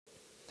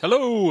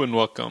Hello and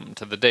welcome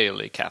to the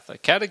Daily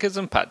Catholic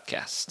Catechism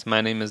Podcast. My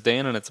name is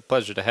Dan and it's a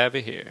pleasure to have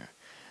you here.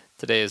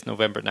 Today is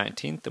November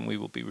 19th and we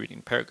will be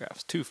reading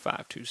paragraphs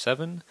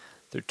 2527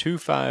 through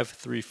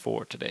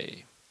 2534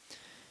 today.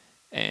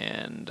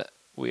 And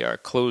we are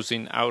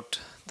closing out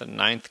the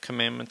 9th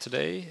commandment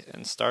today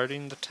and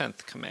starting the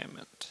 10th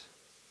commandment.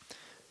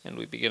 And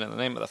we begin in the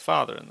name of the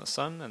Father and the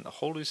Son and the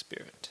Holy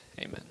Spirit.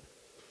 Amen.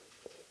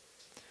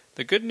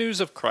 The good news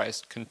of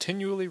Christ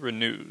continually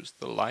renews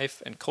the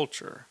life and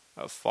culture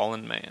of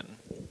fallen man.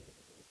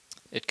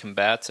 It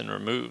combats and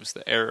removes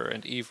the error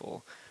and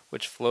evil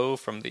which flow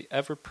from the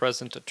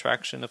ever-present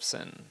attraction of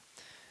sin.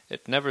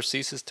 It never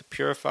ceases to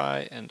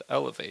purify and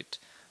elevate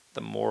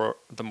the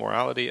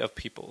morality of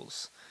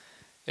peoples.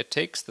 It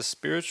takes the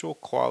spiritual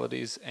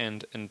qualities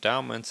and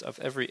endowments of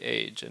every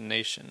age and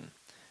nation,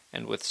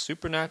 and with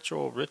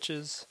supernatural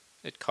riches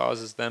it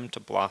causes them to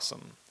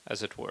blossom,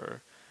 as it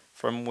were,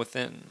 from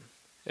within.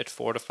 It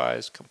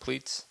fortifies,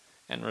 completes,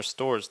 and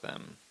restores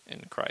them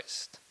in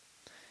Christ.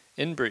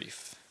 In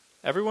brief,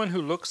 everyone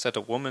who looks at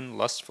a woman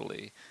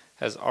lustfully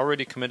has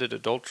already committed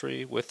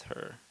adultery with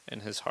her in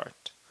his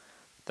heart.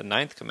 The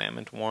 9th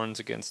commandment warns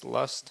against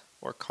lust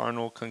or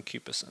carnal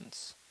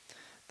concupiscence.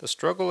 The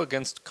struggle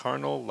against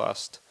carnal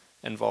lust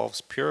involves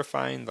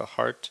purifying the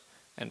heart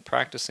and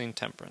practicing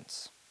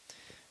temperance.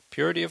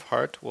 Purity of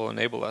heart will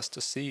enable us to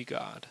see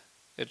God.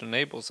 It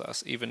enables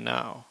us, even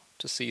now,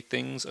 to see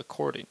things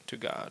according to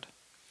God.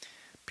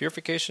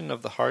 Purification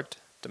of the heart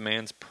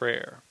demands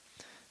prayer,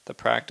 the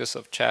practice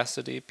of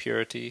chastity,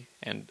 purity,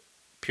 and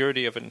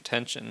purity of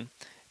intention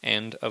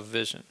and of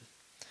vision.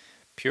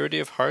 Purity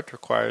of heart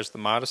requires the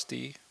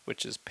modesty,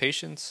 which is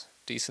patience,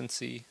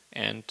 decency,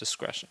 and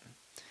discretion.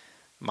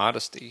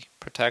 Modesty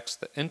protects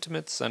the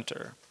intimate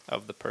center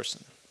of the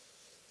person.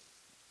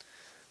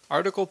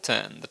 Article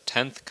 10, the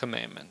 10th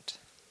commandment.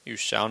 You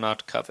shall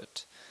not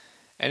covet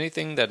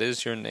anything that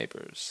is your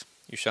neighbor's.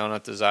 You shall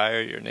not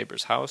desire your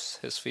neighbor's house,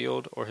 his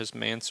field, or his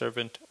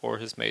manservant, or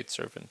his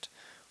maidservant,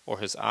 or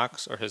his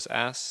ox, or his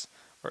ass,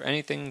 or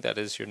anything that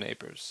is your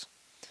neighbor's.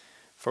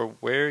 For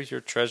where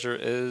your treasure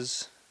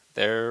is,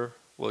 there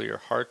will your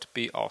heart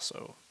be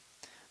also.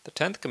 The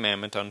 10th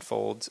commandment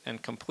unfolds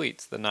and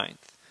completes the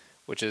 9th,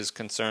 which is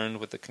concerned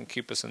with the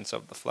concupiscence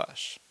of the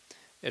flesh.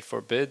 It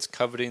forbids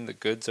coveting the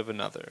goods of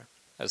another,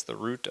 as the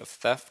root of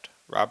theft,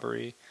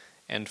 robbery,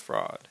 and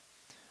fraud,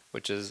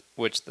 which the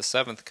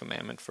 7th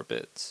commandment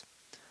forbids.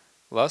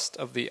 Lust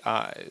of the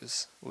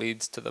eyes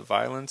leads to the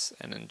violence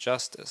and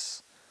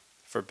injustice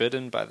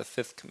forbidden by the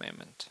 5th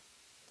commandment.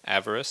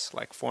 Avarice,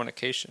 like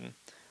fornication,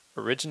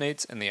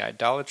 originates in the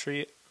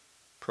idolatry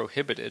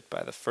prohibited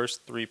by the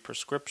first 3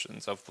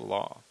 prescriptions of the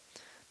law.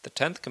 The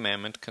 10th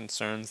commandment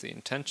concerns the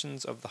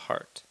intentions of the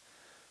heart.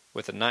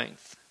 With the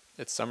 9th,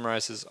 it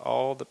summarizes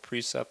all the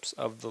precepts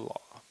of the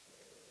law.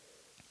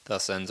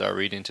 Thus ends our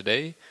reading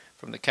today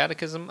from the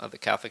Catechism of the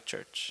Catholic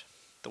Church.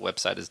 The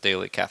website is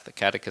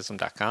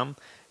dailycatholiccatechism.com,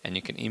 and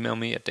you can email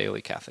me at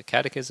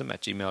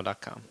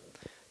dailycatholicatechism@gmail.com.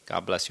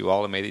 God bless you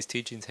all, and may these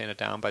teachings handed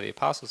down by the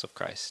apostles of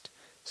Christ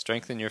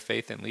strengthen your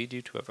faith and lead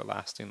you to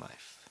everlasting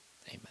life.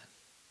 Amen.